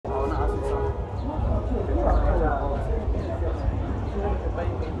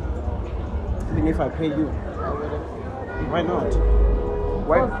even if I pay you. Why not?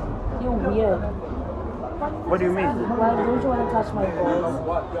 Why? You're weird. What do you mean? Why don't you want to touch my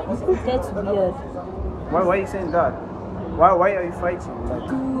balls? That's weird. Why are you saying that? Why are you fighting?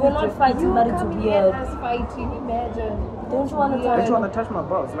 Like, we're not fighting, but it's weird. Fighting, imagine. Don't you want to touch? Don't you want to touch my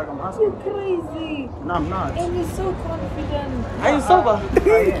balls? Like I'm asking. You're crazy. No, I'm not. And you're so confident. Are you sober? I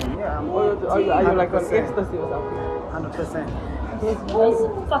am. Yeah, I'm. Are you like on 100%. ecstasy or something? 100%.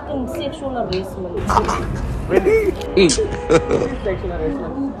 It's fucking sexual harassment. Really? Sexual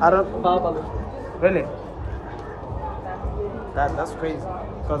harassment. I don't. Verbally. Really? That's crazy.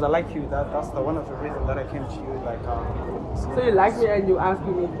 Because I like you. That's the one of the reasons that I came to you. Like, so you like me and you ask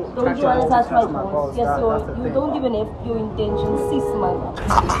me to Don't you want to touch my balls? balls. Yes, That's so the you thing. don't even have your intention. Sis, man.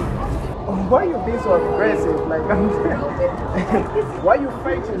 Why are you being so aggressive? Like, why are you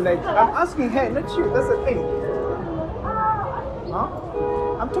fighting? Like, I'm asking her, not you. That's the thing. Huh?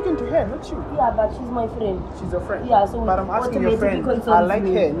 I'm talking to her, not you. Yeah, but she's my friend. She's a friend. Yeah, so but I'm asking your friend. automatically I concerns like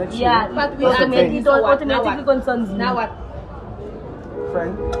me. her, not you. Yeah, But we That's the automatically thing. it automatically concerns me. Now what?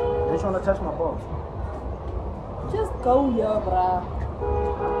 Friend, don't you want to touch my balls? Just go here, bruh.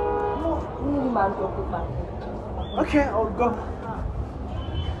 Really, man, go put my. Okay, I'll go.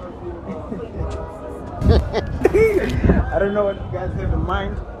 I don't know what you guys have in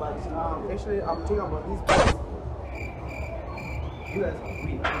mind, but actually, I'm talking about these guys. You guys are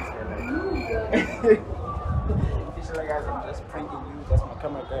weird. Actually, guys, I'm just pranking you. That's my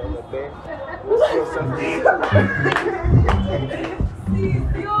camera guy over there.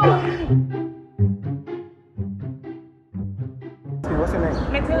 See what's your name?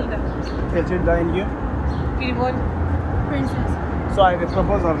 Matilda. Matilda, and you? Beautiful. Princess. So I have a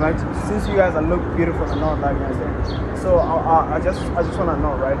proposal, right? Since you guys are look beautiful and all that, guys. So I just want to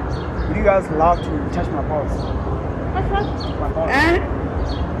know, right? Would you guys love to touch my balls? My balls.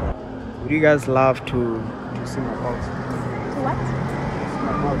 Would you guys love to see my balls? What?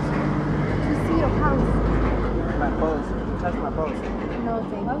 My balls. To see your house. My balls. Touch my balls. No,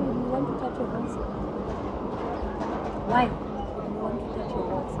 thank you. Why would you want to touch your house? Why? You want to touch your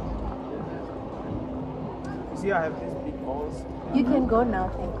house? You see, I have these big balls. You can go now,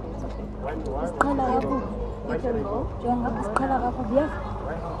 thank you. It's okay. Why? You can go. Jonga isikhala kakho buyazi.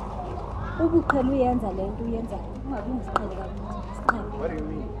 Ubuqhela uyenza lento uyenza. Ungabi ngisiqhele kakhulu. What do you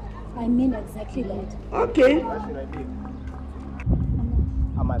mean? I mean exactly that. Okay. What should I do?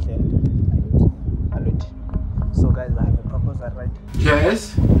 I'm at the end. Alright. So guys, I have a proposal, right?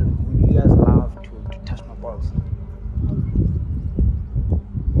 Yes. Would you guys love to touch my balls?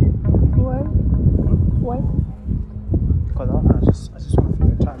 Why? Why? Because I just want to feel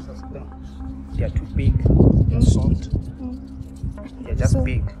your touch. That's the thing. They are too big. They're soft. They're just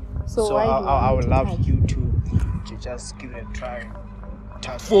big. So why do you I would want to love touch? you to just give it a try.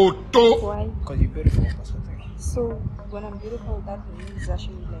 Touch. Why? Because you're beautiful. That's the thing. So when I'm beautiful, that means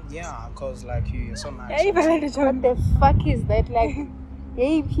actually like. Yeah, because like you're so nice. What the fuck is that? Like,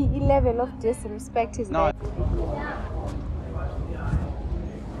 APE level of disrespect is No. that?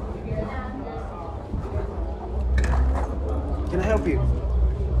 Can I help you?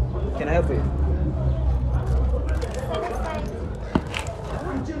 Can I help you?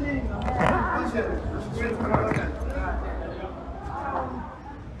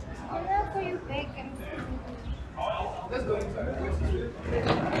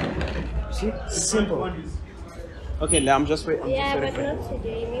 See? Simple. Okay, now I'm just waiting. Yeah, but not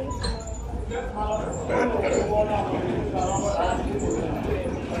today. Maybe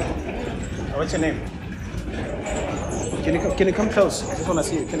What's your name? Can you come close? I just want to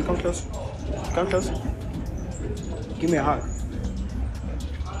see you. Can you come close? Come close. Give me a hug.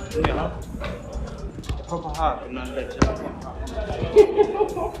 Give me a hug. A proper hug. Not like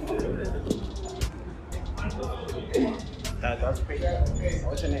that's great.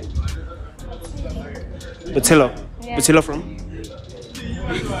 What's your name? Butilo. Yeah. Butilo from?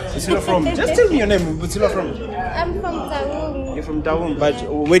 Butilo from? Just tell me your name. Butilo from? I'm from Taung. You're from Dawoom, but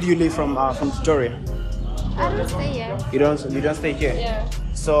where do you live from Pretoria? I don't stay here. You don't stay here? Yeah.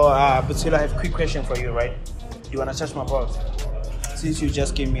 So, Butilo, I have a quick question for you, right? Do you want to touch my balls? Since you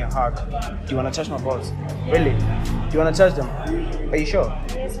just gave me a hug, do you want to touch my balls? Really? Do you want to touch them? Are you sure?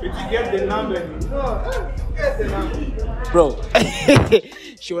 Yes. If you get the number, no, get the number. Bro,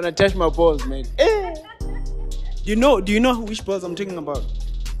 she want to touch my balls, man. Do you know which balls I'm talking about?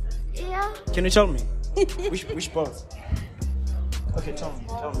 Yeah. Can you tell me? which balls? Okay, tell me.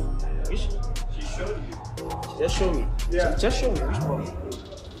 Which? She showed you. Just show me. Yeah. Just show me which balls.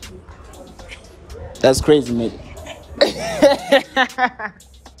 That's crazy, mate.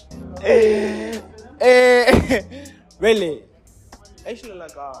 Really? Actually,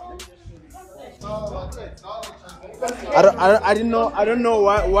 like, let me just show you. I don't know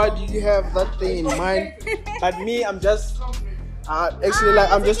why did you have that thing in mind. But me, I'm just actually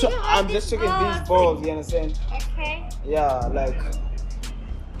like I'm just checking these balls. You understand? Okay. Yeah, like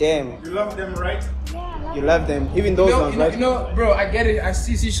damn. You love them, right? Yeah. You love them, even those ones, right? Bro, I get it. I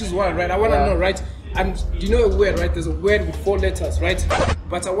see issues one, right? I want to know, right? And do you know a word, right? There's a word with 4 letters, right?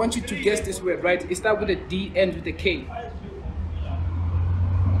 But I want you to guess this word, right? It starts with a D, ends with a K. No,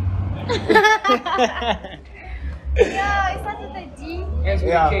 it starts with a D. Ends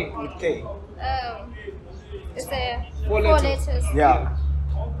with a K. with K. It's a 4 4 letters. letters. Yeah.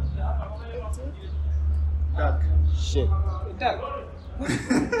 Duck. Shit. Duck.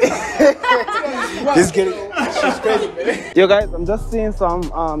 This getting she's crazy, man. Yo guys, I'm just seeing some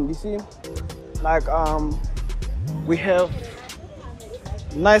you see, like we have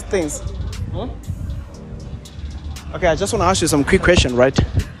nice things. Okay, I just want to ask you some quick question, right?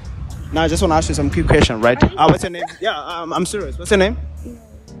 Now I just want to ask you some quick question, right? What's your name? Yeah, I'm serious. What's your name?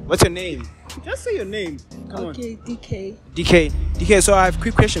 What's your name? Just say your name. Come on. DK. DK, so I have a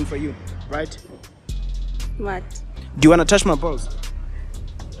quick question for you, right? What? Do you want to touch my balls?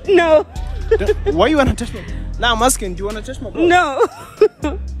 No. Why you want to touch my balls? Now I'm asking, do you want to touch my balls? No.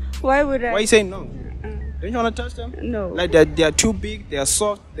 Why would I? Why are you saying no? Don't you want to touch them? No. Like they're too big, they're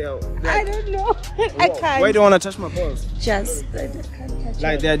soft, they're I like, don't know. I can't. why do you want to touch my balls? Just I can't touch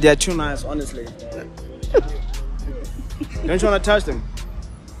Like they're too nice, honestly. Don't you want to touch them?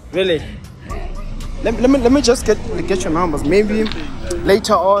 Really? Let me just get your numbers. Maybe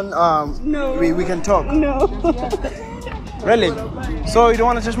later on No. we can talk. No. Really? So you don't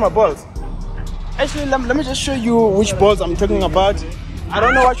want to touch my balls? Actually, let me just show you which balls I'm talking about. I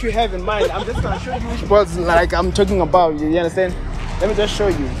don't know what you have in mind. I'm just gonna show you which balls like I'm talking about. You understand? Let me just show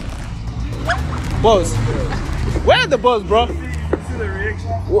you. Balls. Where are the balls, bro?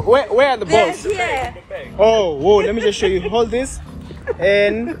 Where are the balls? Yeah. Oh, whoa, let me just show you. Hold this.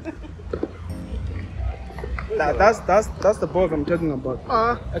 And that's the balls I'm talking about.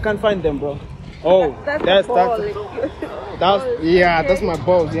 I can't find them, bro. Oh, that's my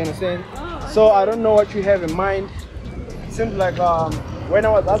balls, you understand? So I don't know what you have in mind. Seems like when I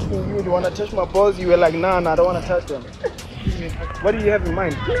was asking you, do you want to touch my balls? You were like, nah, I don't want to touch them. What do you have in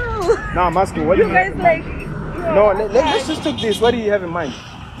mind? No, I'm asking, what do you have in mind? No, let's just take this. What do you have in mind?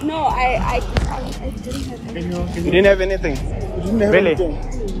 No, I didn't have anything. You didn't have anything? Really?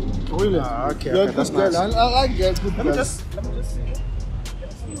 Really? Okay, You're okay, a that's good girl. nice. I like girls, good Let me girls.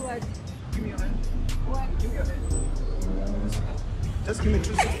 just give me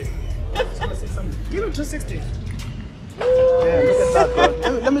 260. Give me 260. Yeah, look at that, bro.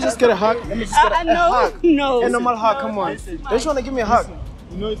 Let me just get a hug. Let me just get a hug. No. A normal hug, come on. Don't you want to give me a hug?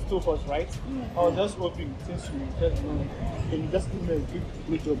 You know it's too hot, right? I was just hoping since you said no, can you just give me a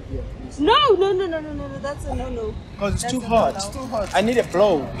good job here, please? No. That's a no. Because it's too hot. It's too hot. I need a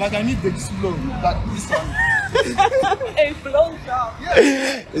blow. Like I need this blow, that this one. A blow job.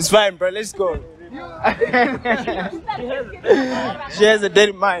 It's fine, bro. Let's go. She has a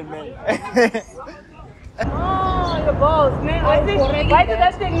dirty mind, man. Oh, your balls, man. Why did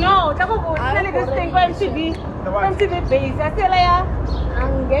that thing? No, this thing for MTV. MTV base. I say like,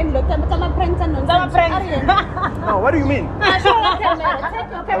 Again, look, I'm friends and No, what do you mean? take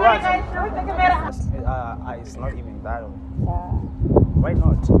your camera, guys. Show the camera. It's not even that. Why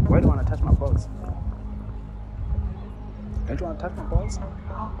not? Why do you want to touch my balls? Don't you want to touch my balls?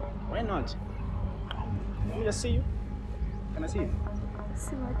 Why not? Let me just see you. Can I see you?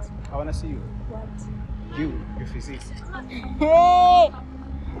 See what? I want to see you. What? You, your physique. Hey,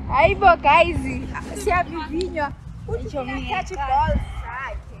 aibo guys. Siyavivinywa. Uthi touch balls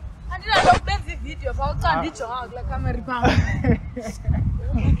sakhe. Andina lokwenza ivideo fa ucanda ijonga kula camera phambi.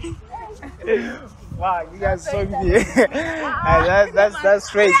 Wow, you guys so good. That's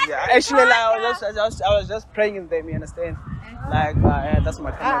crazy. Actually, like, I was just praying them. You understand? Like, that's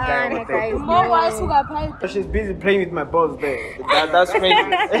my kind of guy over there. More wise who got paid. She's busy playing with my balls there. That's crazy.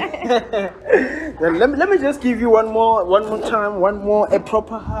 Then let me just give you one more time, a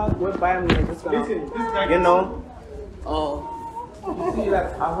proper hug. Whereby I'm just gonna, you know. Oh. See,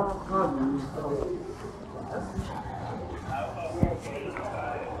 like, I want to hug you.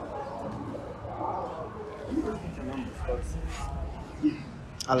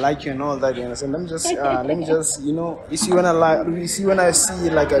 I like you and all that, you understand? Let me just, you know, you see when I see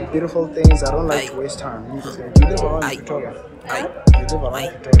like a beautiful things, I don't like to waste time. You live around Pretoria.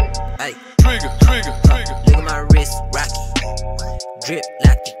 Trigger. Look at my wrist, rocky. Drip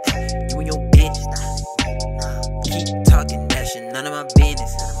like it. You and your bitch. Keep talking that shit, none of my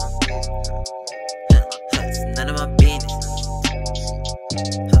business. It's none of my business.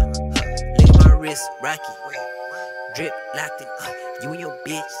 Look at my wrist rocky. Drip locked in. You and your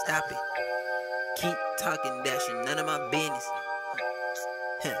bitch, stop it. Keep talking that shit, none of my business.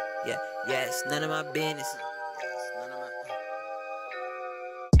 Yeah, it's none of my business.